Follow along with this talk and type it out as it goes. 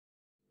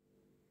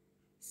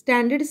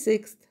Standard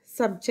 6th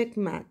Subject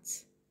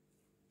Maths.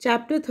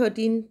 Chapter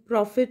 13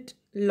 Profit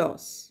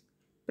Loss.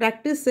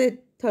 Practice set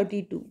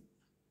 32.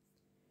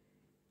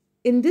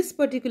 In this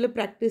particular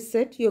practice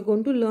set, you are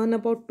going to learn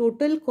about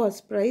total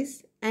cost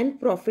price and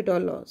profit or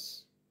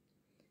loss.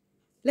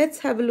 Let's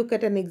have a look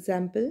at an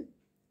example.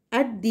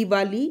 At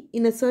Diwali,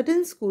 in a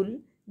certain school,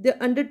 they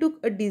undertook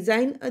a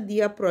design a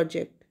diya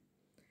project.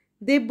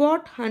 They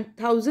bought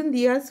 1000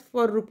 diyas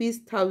for rupees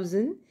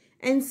 1000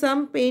 and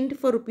some paint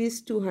for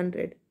rupees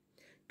 200.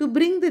 To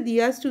bring the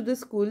diyas to the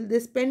school, they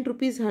spent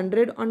rupees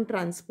 100 on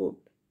transport.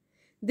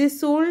 They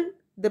sold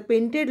the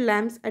painted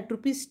lamps at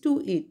rupees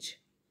 2 each.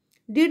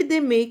 Did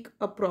they make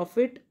a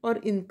profit or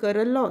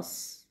incur a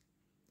loss?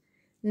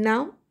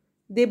 Now,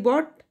 they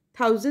bought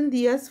 1000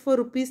 diyas for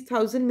rupees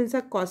 1000 means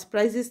our cost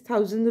price is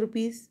 1000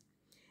 rupees.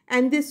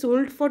 And they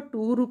sold for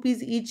 2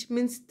 rupees each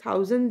means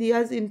 1000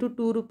 diyas into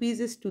 2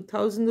 rupees is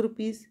 2000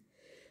 rupees.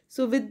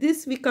 So with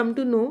this we come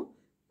to know,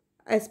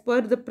 as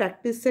per the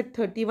practice set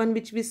 31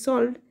 which we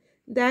solved,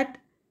 that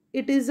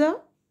it is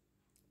a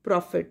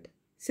profit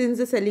since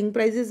the selling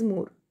price is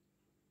more.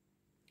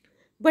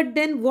 But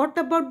then what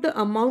about the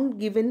amount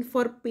given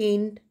for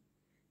paint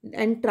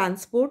and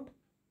transport?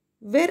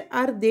 Where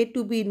are they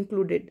to be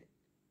included?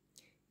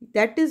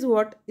 That is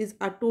what is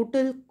our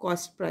total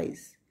cost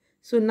price.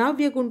 So now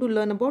we are going to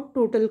learn about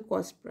total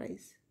cost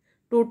price.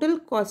 Total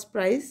cost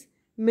price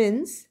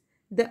means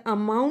the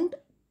amount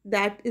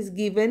that is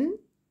given,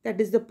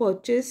 that is the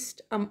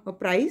purchased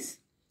price,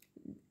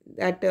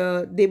 that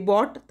they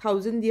bought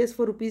 1000 diyas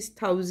for rupees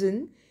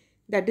 1000,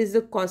 that is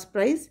the cost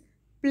price,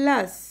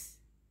 plus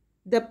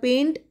the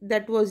paint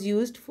that was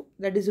used for,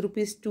 that is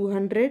rupees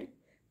 200,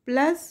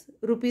 plus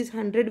rupees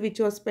 100 which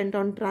was spent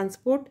on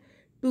transport,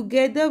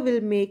 together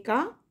will make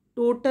a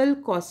total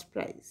cost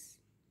price.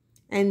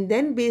 And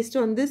then based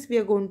on this we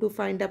are going to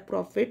find a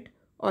profit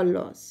or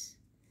loss.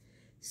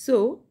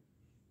 So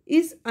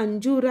is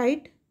Anju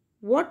right?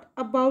 What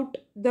about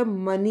the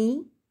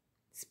money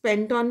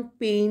spent on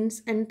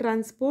paints and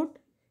transport?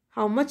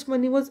 How much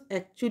money was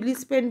actually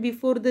spent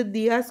before the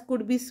diyas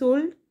could be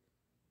sold?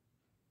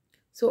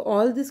 So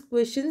all these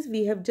questions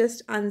we have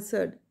just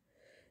answered.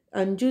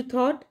 Anju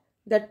thought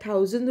that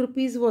 1000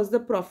 rupees was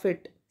the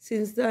profit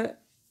since the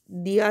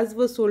diyas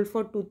were sold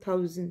for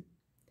 2000.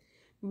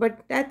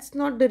 But that's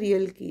not the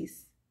real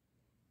case.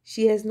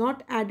 She has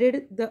not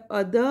added the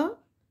other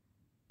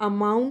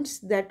amounts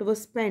that were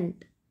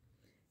spent.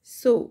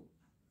 So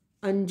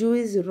Anju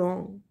is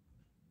wrong.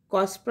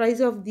 Cost price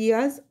of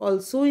diyas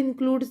also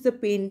includes the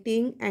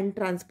painting and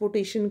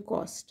transportation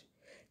cost.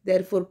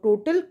 Therefore,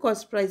 total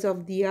cost price of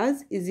diyas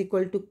is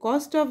equal to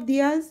cost of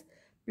diyas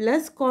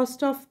plus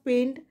cost of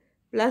paint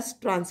plus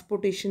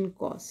transportation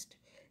cost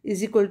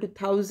is equal to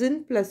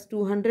 1000 plus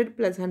 200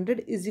 plus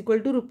 100 is equal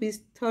to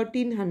rupees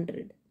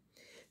 1300.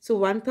 So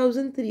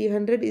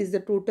 1300 is the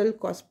total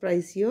cost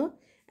price here,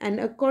 and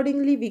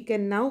accordingly we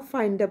can now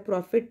find the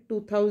profit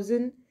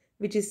 2000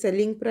 which is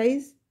selling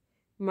price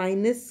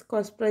minus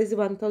cost price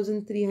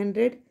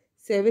 1300,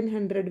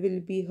 700 will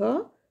be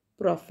her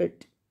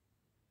profit.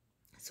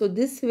 So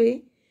this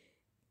way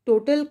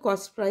total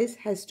cost price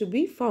has to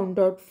be found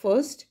out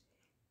first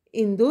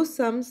in those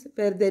sums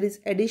where there is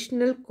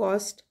additional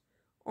cost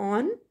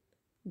on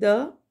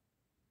the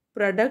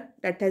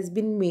product that has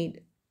been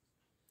made.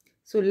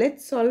 So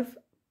let's solve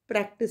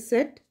practice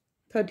set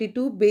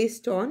 32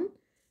 based on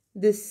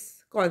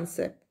this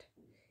concept.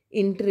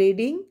 In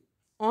trading,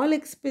 all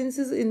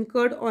expenses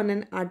incurred on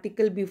an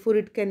article before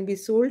it can be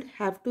sold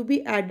have to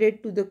be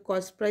added to the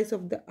cost price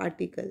of the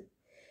article.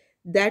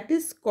 That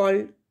is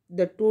called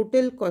the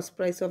total cost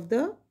price of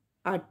the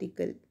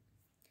article.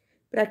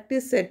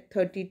 Practice set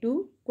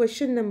 32.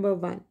 Question number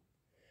 1.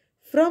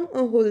 From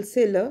a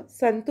wholesaler,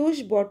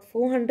 Santosh bought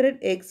 400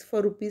 eggs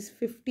for rupees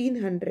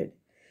 1500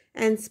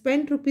 and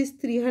spent rupees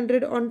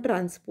 300 on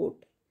transport.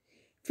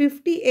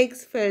 50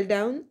 eggs fell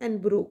down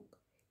and broke.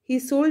 He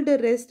sold the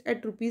rest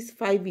at rupees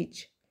 5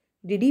 each.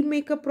 Did he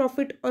make a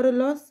profit or a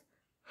loss?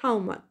 How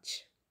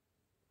much?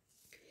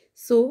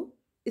 So,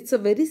 it's a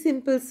very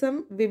simple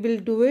sum. We will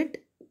do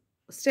it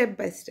step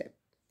by step.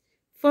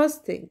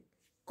 First thing,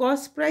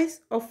 cost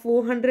price of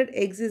 400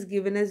 eggs is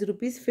given as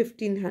rupees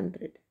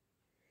 1500.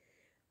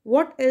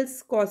 What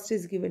else cost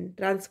is given?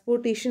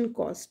 Transportation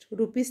cost,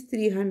 rupees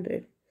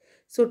 300.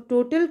 So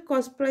total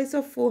cost price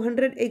of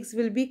 400 eggs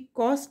will be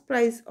cost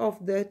price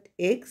of that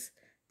eggs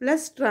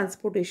plus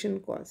transportation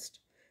cost,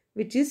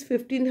 which is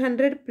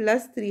 1500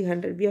 plus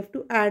 300. We have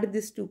to add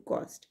this to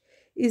cost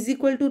is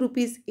equal to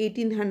rupees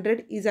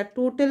 1800 is a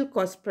total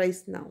cost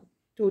price now.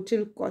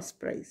 Total cost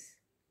price,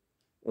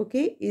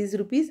 okay, is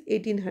rupees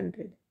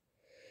 1800.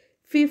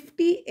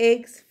 50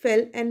 eggs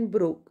fell and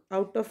broke.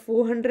 Out of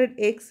 400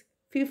 eggs,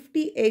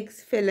 50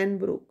 eggs fell and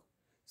broke.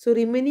 So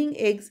remaining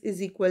eggs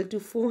is equal to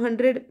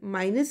 400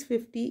 minus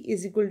 50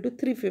 is equal to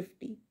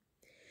 350.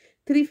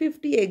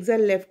 350 eggs are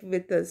left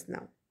with us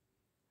now.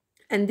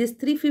 And this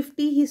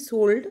 350 he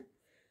sold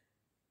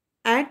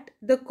at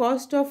the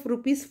cost of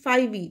rupees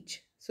 5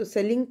 each. So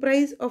selling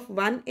price of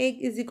one egg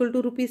is equal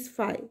to rupees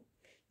 5.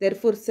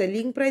 Therefore,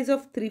 selling price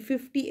of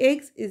 350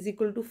 eggs is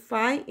equal to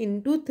 5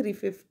 into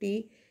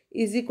 350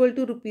 is equal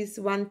to rupees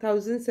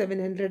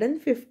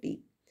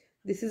 1750.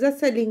 This is a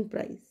selling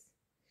price.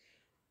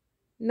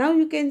 Now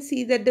you can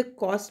see that the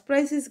cost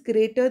price is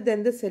greater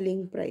than the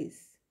selling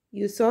price.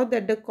 You saw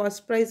that the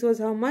cost price was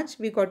how much?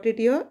 We got it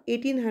here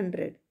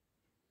 1800.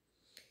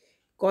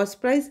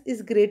 Cost price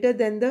is greater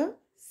than the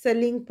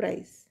selling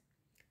price.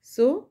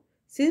 So,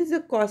 since the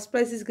cost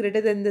price is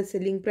greater than the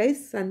selling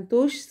price,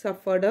 Santosh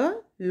suffered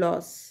a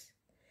loss.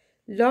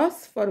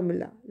 Loss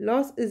formula.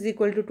 Loss is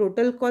equal to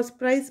total cost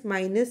price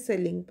minus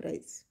selling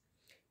price.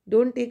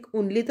 Don't take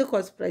only the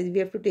cost price. We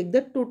have to take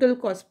the total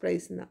cost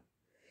price now.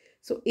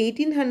 So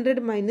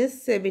 1800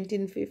 minus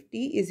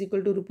 1750 is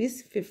equal to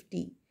rupees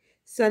 50.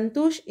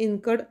 Santosh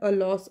incurred a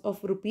loss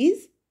of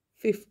rupees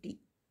 50.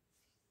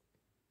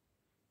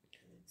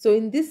 So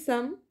in this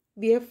sum,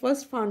 we have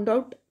first found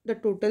out the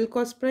total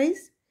cost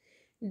price.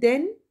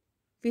 Then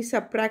we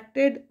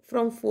subtracted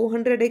from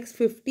 400x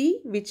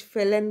 50, which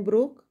fell and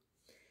broke.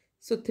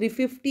 So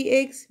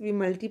 350x we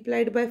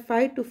multiplied by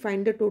 5 to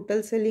find the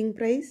total selling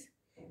price.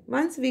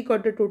 Once we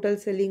got the total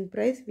selling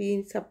price,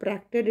 we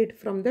subtracted it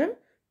from the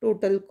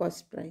total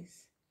cost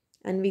price.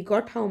 And we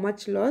got how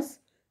much loss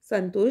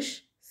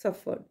Santosh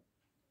suffered.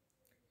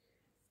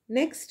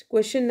 Next,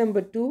 question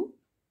number 2.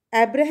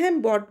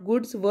 Abraham bought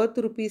goods worth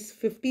rupees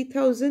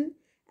 50,000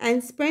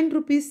 and spent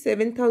rupees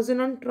 7,000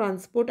 on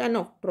transport and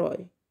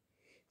octroi.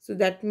 So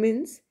that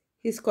means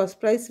his cost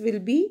price will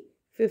be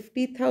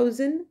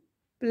 50,000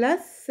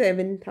 plus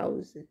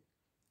 7,000,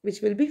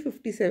 which will be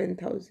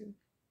 57,000.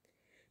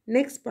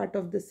 Next part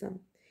of the sum.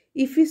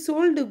 If he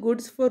sold the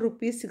goods for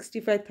rupees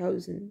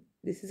 65,000,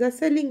 this is a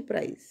selling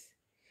price.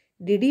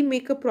 Did he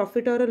make a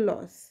profit or a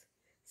loss?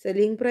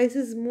 Selling price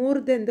is more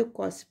than the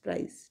cost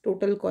price,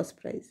 total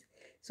cost price.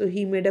 So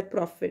he made a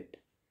profit.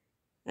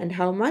 And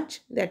how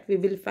much? That we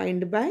will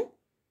find by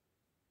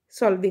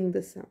solving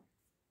the sum.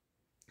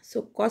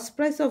 So cost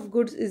price of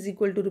goods is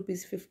equal to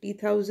rupees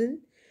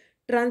 50,000.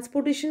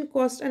 Transportation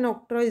cost and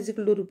octroi is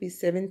equal to rupees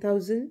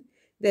 7,000.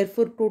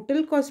 Therefore,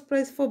 total cost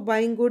price for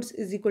buying goods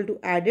is equal to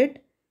added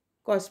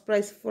cost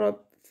price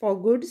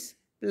for goods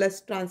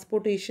plus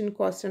transportation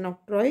cost and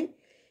octroi,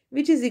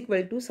 which is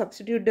equal to,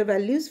 substitute the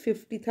values,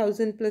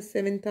 50,000 plus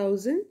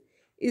 7,000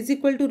 is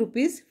equal to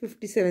rupees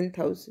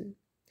 57,000.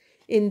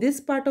 In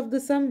this part of the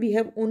sum, we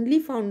have only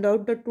found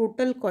out the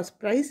total cost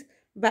price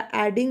by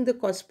adding the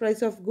cost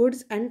price of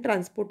goods and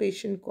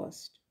transportation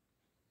cost.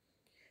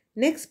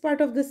 Next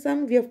part of the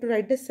sum, we have to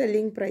write the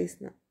selling price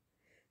now.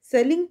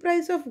 Selling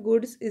price of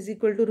goods is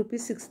equal to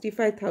rupees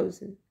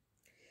 65,000.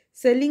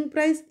 Selling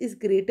price is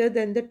greater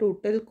than the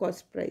total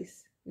cost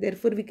price.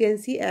 Therefore, we can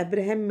see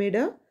Abraham made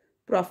a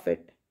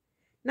profit.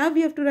 Now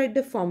we have to write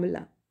the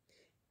formula.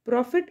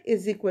 Profit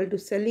is equal to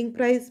selling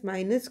price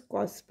minus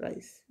cost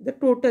price, the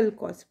total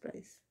cost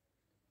price.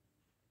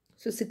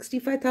 So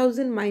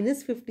 65,000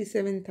 minus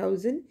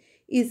 57,000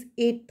 is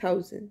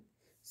 8,000.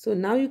 So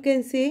now you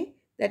can say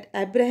that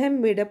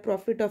Abraham made a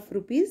profit of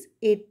rupees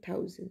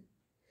 8,000.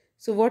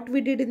 So what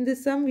we did in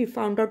this sum, we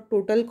found out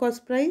total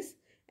cost price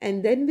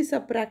and then we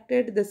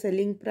subtracted the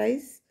selling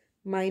price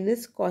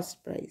minus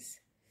cost price.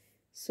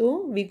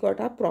 So we got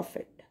our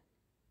profit.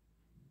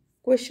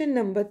 Question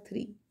number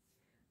 3.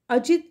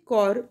 Ajit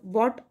Kaur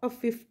bought a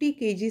 50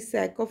 kg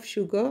sack of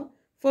sugar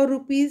for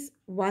rupees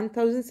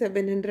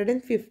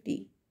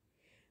 1,750.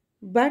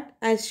 But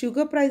as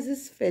sugar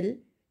prices fell,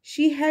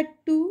 she had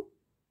to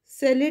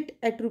sell it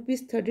at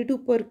rupees 32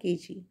 per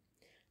kg.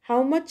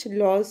 How much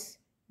loss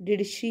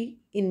did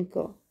she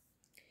incur?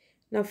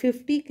 Now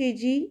 50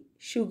 kg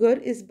sugar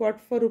is bought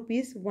for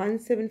rupees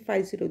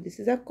 1750. This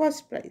is our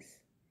cost price.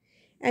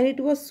 And it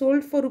was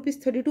sold for rupees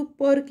 32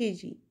 per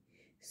kg.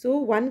 So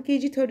 1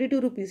 kg 32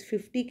 rupees,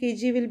 50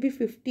 kg will be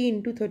 50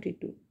 into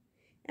 32.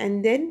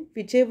 And then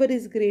whichever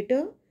is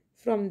greater,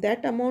 from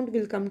that amount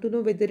we'll come to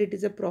know whether it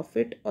is a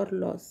profit or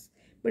loss.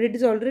 But it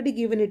is already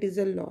given it is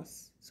a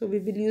loss. So we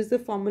will use the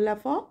formula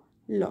for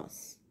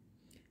loss.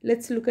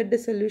 Let's look at the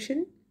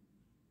solution.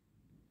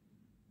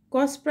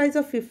 Cost price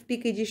of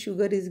 50 kg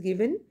sugar is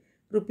given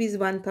rupees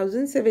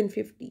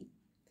 1,750.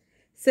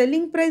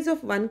 Selling price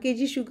of 1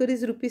 kg sugar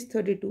is rupees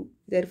 32.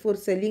 Therefore,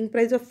 selling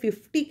price of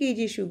 50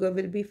 kg sugar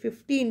will be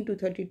 50 into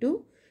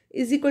 32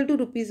 is equal to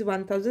rupees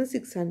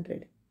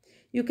 1,600.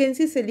 You can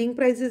see selling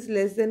price is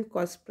less than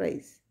cost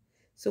price.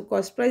 So,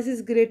 cost price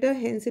is greater,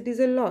 hence it is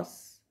a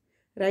loss.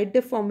 Write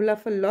the formula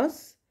for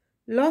loss.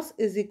 Loss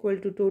is equal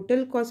to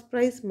total cost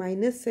price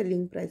minus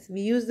selling price. We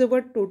use the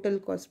word total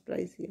cost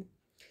price here.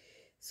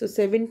 So,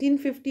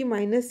 1750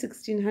 minus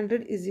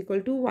 1600 is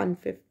equal to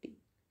 150.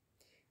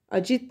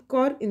 Ajit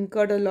Kaur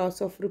incurred a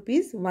loss of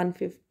rupees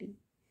 150.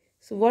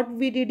 So what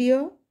we did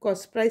here,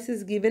 cost price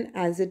is given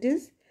as it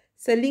is.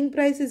 Selling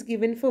price is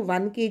given for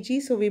 1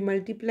 kg. So we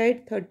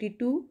multiplied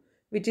 32,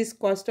 which is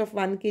cost of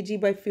 1 kg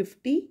by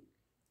 50,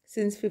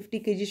 since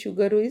 50 kg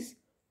sugar is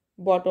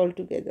bought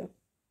altogether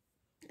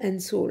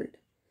and sold.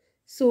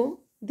 So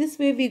this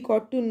way we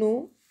got to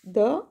know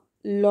the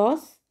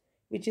loss,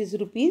 which is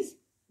rupees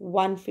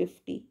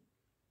 150.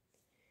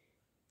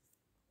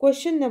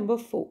 Question number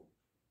 4.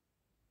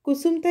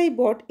 Kusumtai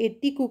bought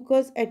 80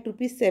 cookers at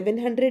rupees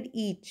 700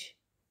 each.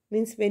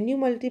 Means when you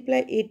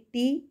multiply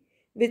 80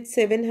 with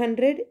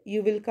 700,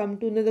 you will come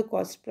to know the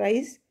cost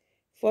price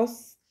for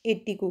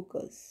 80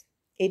 cookers.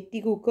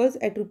 80 cookers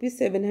at rupees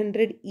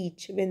 700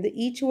 each. When the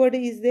each word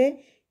is there,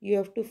 you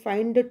have to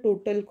find the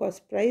total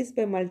cost price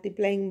by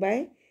multiplying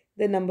by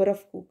the number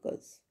of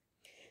cookers.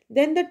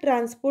 Then the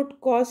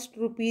transport cost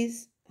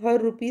rupees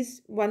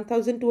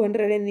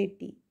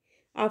 1280.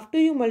 After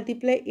you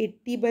multiply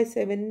 80 by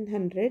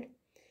 700,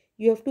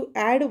 you have to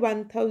add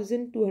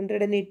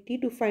 1280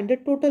 to find the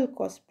total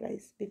cost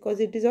price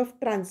because it is of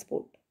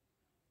transport.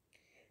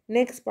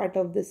 Next part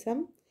of the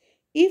sum.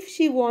 If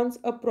she wants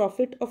a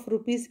profit of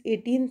rupees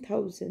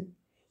 18,000,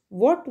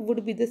 what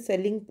would be the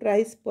selling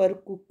price per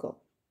cooker?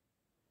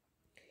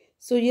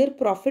 So here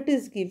profit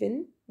is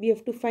given. We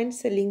have to find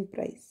selling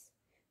price.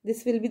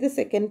 This will be the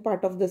second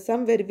part of the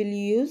sum where we'll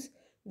use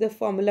the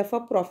formula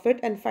for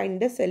profit and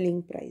find the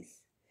selling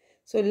price.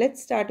 So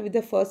let's start with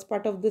the first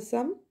part of the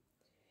sum.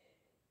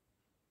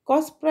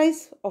 Cost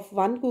price of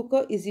one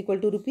cooker is equal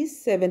to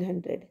rupees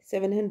 700.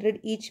 700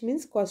 each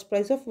means cost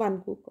price of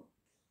one cooker.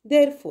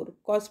 Therefore,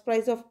 cost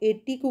price of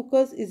 80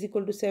 cookers is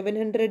equal to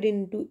 700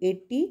 into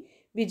 80,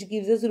 which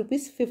gives us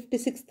rupees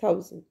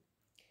 56,000.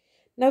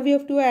 Now we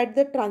have to add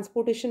the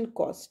transportation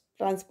cost.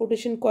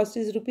 Transportation cost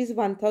is rupees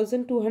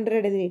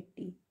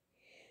 1280.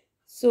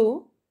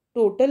 So,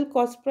 total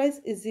cost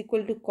price is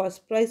equal to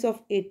cost price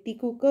of 80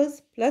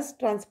 cookers plus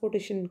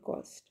transportation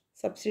cost.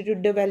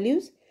 Substitute the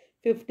values.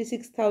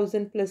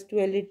 56,000 plus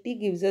 1280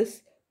 gives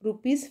us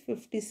rupees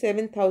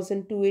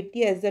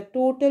 57,280 as the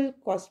total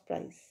cost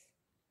price.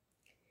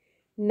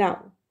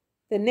 Now,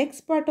 the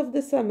next part of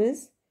the sum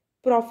is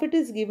profit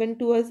is given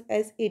to us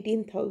as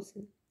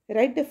 18,000.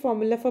 Write the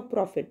formula for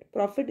profit.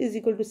 Profit is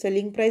equal to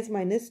selling price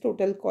minus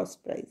total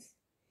cost price.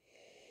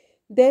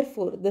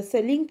 Therefore, the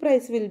selling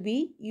price will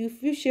be,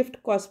 if you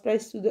shift cost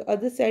price to the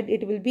other side,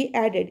 it will be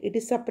added. It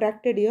is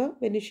subtracted here.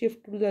 When you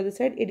shift to the other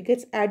side, it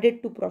gets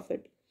added to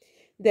profit.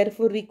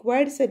 Therefore,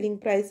 required selling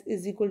price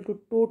is equal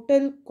to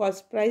total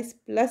cost price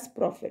plus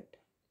profit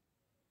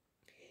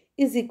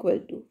is equal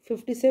to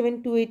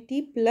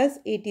 57,280 plus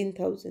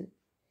 18,000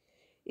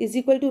 is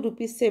equal to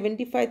rupees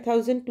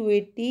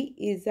 75,280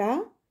 is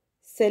a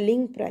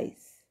selling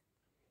price.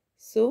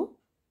 So,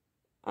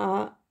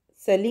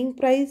 selling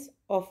price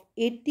of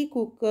 80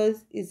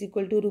 cookers is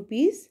equal to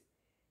rupees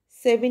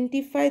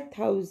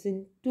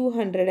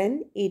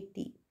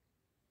 75,280.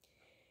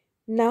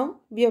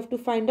 Now we have to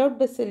find out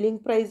the selling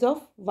price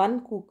of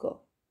one cooker.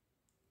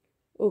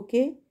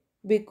 Okay,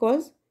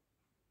 because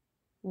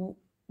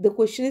the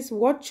question is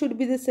what should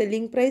be the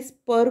selling price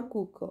per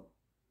cooker.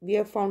 We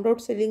have found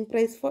out selling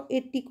price for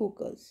 80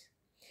 cookers.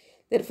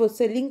 Therefore,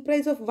 selling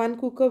price of one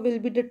cooker will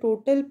be the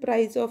total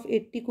price of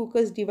 80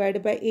 cookers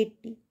divided by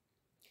 80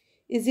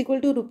 is equal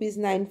to rupees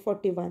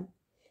 941.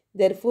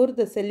 Therefore,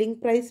 the selling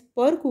price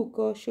per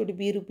cooker should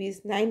be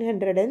rupees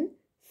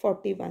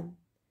 941.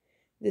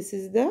 This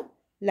is the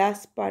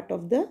last part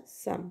of the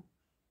sum.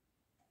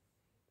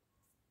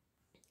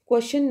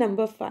 Question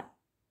number 5.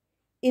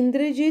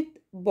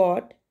 Indrajit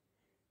bought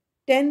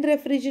 10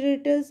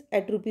 refrigerators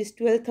at rupees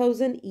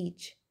 12,000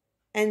 each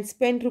and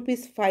spent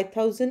rupees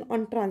 5,000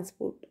 on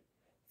transport.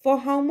 For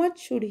how much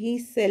should he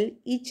sell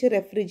each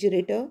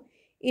refrigerator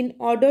in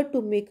order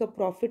to make a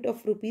profit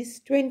of rupees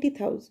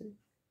 20,000?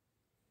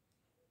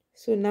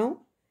 So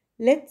now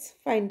let's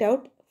find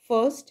out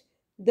first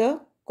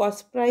the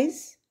cost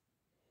price.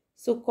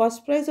 So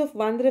cost price of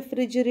one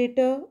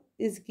refrigerator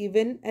is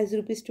given as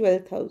rupees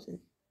 12,000.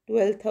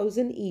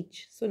 12,000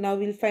 each. So now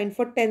we'll find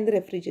for 10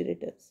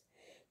 refrigerators.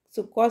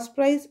 So cost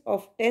price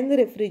of 10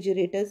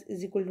 refrigerators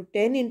is equal to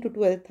 10 into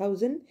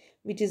 12,000,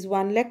 which is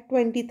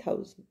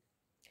 1,20,000.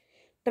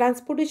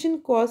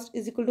 Transportation cost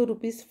is equal to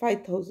rupees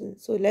 5,000.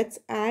 So let's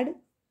add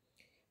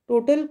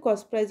total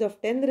cost price of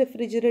 10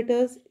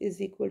 refrigerators is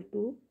equal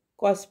to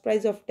cost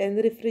price of 10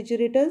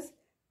 refrigerators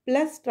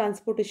plus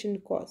transportation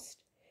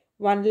cost.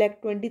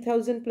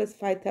 1,20,000 plus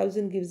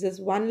 5,000 gives us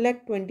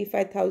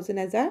 1,25,000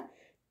 as a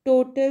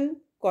total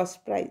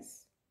cost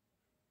price.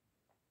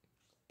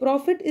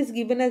 Profit is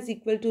given as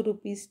equal to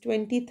rupees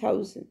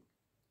 20,000.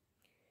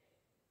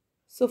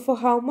 So for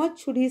how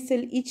much should he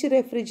sell each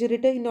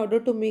refrigerator in order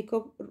to make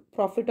a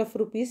profit of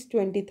rupees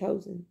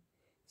 20,000?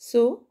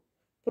 So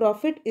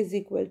profit is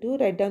equal to,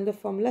 write down the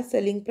formula,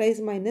 selling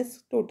price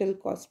minus total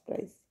cost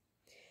price.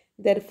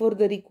 Therefore,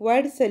 the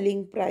required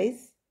selling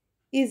price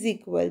is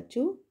equal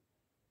to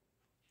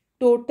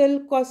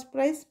total cost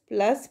price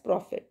plus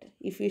profit.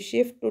 If you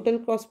shift total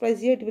cost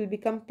price here, it will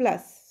become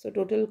plus. So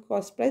total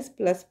cost price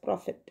plus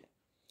profit.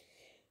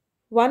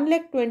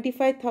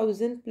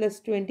 1,25,000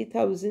 plus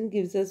 20,000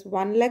 gives us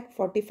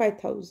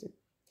 1,45,000.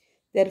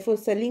 Therefore,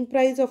 selling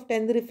price of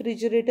 10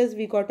 refrigerators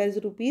we got as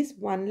rupees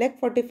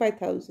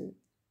 1,45,000.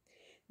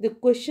 The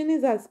question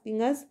is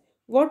asking us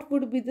what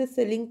would be the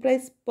selling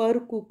price per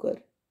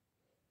cooker.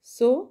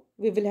 So,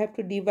 we will have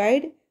to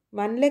divide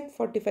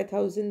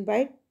 1,45,000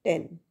 by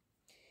 10.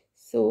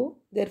 So,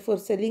 therefore,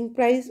 selling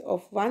price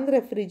of one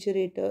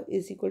refrigerator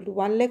is equal to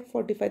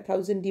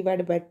 1,45,000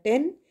 divided by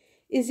 10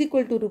 is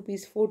equal to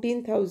rupees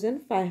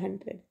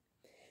 14,500.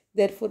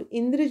 Therefore,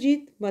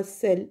 Indrajit must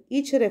sell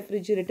each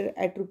refrigerator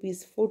at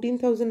rupees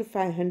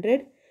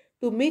 14,500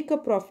 to make a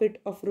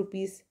profit of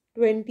rupees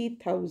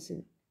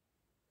 20,000.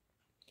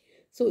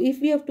 So, if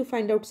we have to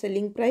find out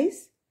selling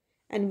price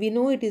and we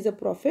know it is a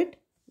profit,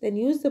 then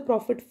use the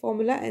profit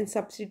formula and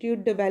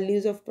substitute the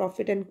values of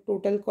profit and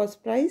total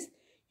cost price.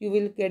 You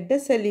will get the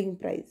selling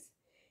price.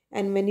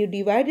 And when you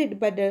divide it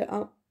by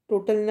the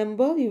total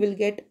number, you will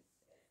get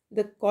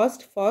the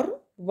cost for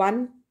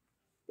one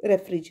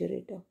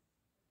refrigerator.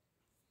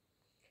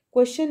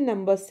 Question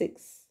number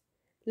 6.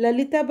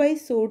 Lalitabai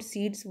sowed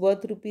seeds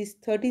worth rupees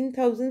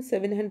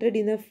 13,700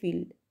 in a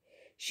field.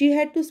 She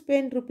had to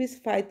spend rupees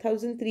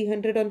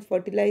 5,300 on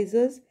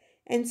fertilizers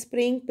and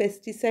spraying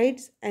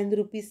pesticides and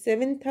rupees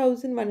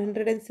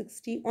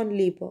 7,160 on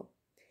labor.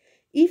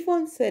 If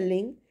on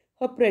selling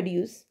her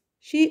produce,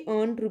 she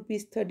earned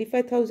rupees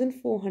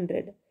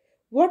 35,400.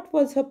 What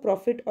was her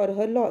profit or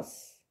her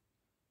loss?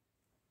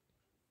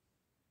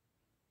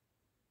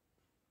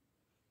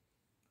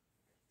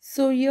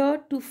 So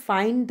here to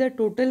find the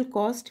total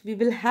cost, we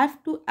will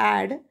have to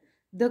add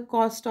the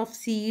cost of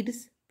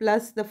seeds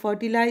plus the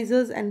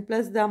fertilizers and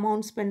plus the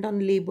amount spent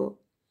on labor.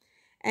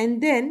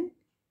 And then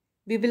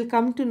we will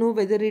come to know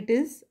whether it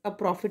is a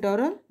profit or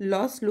a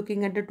loss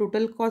looking at the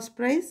total cost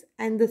price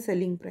and the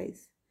selling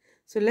price.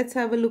 So let's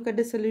have a look at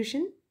the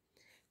solution.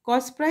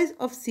 Cost price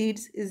of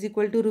seeds is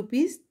equal to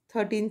rupees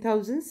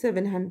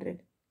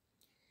 13,700.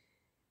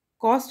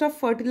 Cost of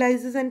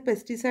fertilizers and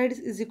pesticides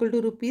is equal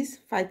to rupees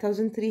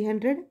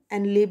 5,300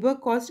 and labor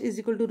cost is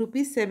equal to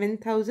rupees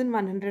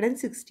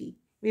 7,160.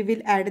 We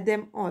will add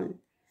them all.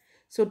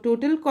 So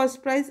total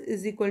cost price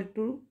is equal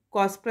to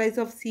cost price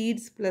of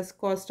seeds plus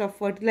cost of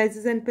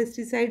fertilizers and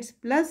pesticides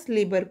plus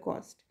labor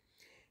cost.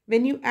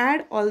 When you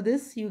add all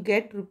this, you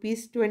get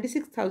rupees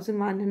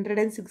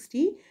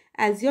 26,160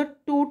 as your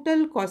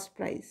total cost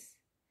price.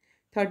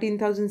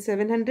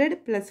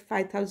 13,700 plus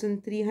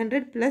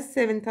 5,300 plus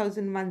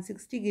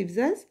 7,160 gives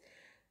us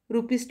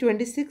rupees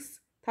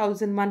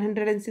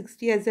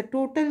 26,160 as the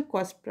total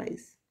cost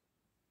price.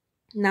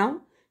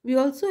 Now we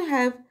also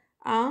have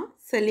our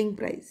selling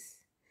price.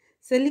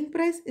 Selling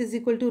price is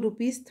equal to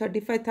rupees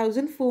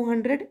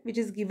 35,400, which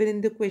is given in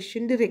the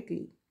question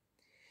directly.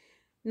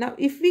 Now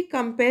if we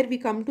compare, we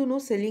come to know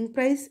selling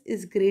price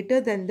is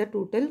greater than the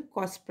total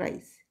cost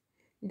price.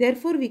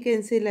 Therefore we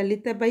can say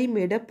Lalitabai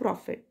made a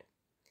profit.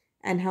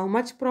 And how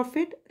much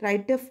profit?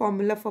 Write the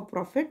formula for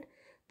profit.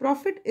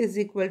 Profit is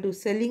equal to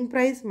selling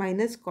price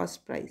minus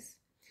cost price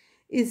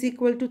is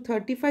equal to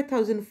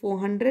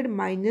 35,400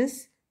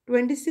 minus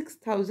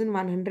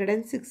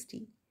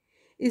 26,160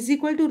 is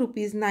equal to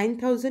rupees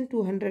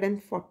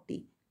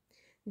 9,240.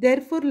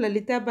 Therefore,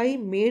 Lalitabai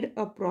made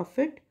a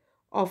profit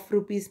of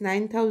rupees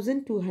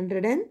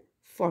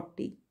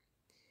 9,240.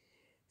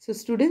 So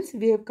students,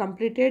 we have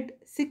completed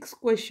 6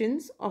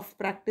 questions of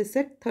practice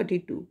set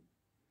 32.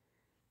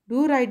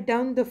 Do write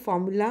down the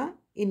formula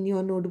in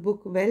your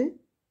notebook well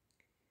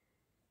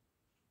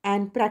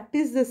and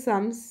practice the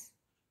sums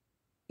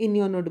in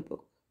your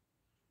notebook.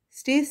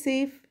 Stay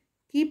safe,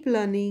 keep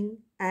learning,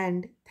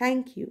 and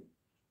thank you.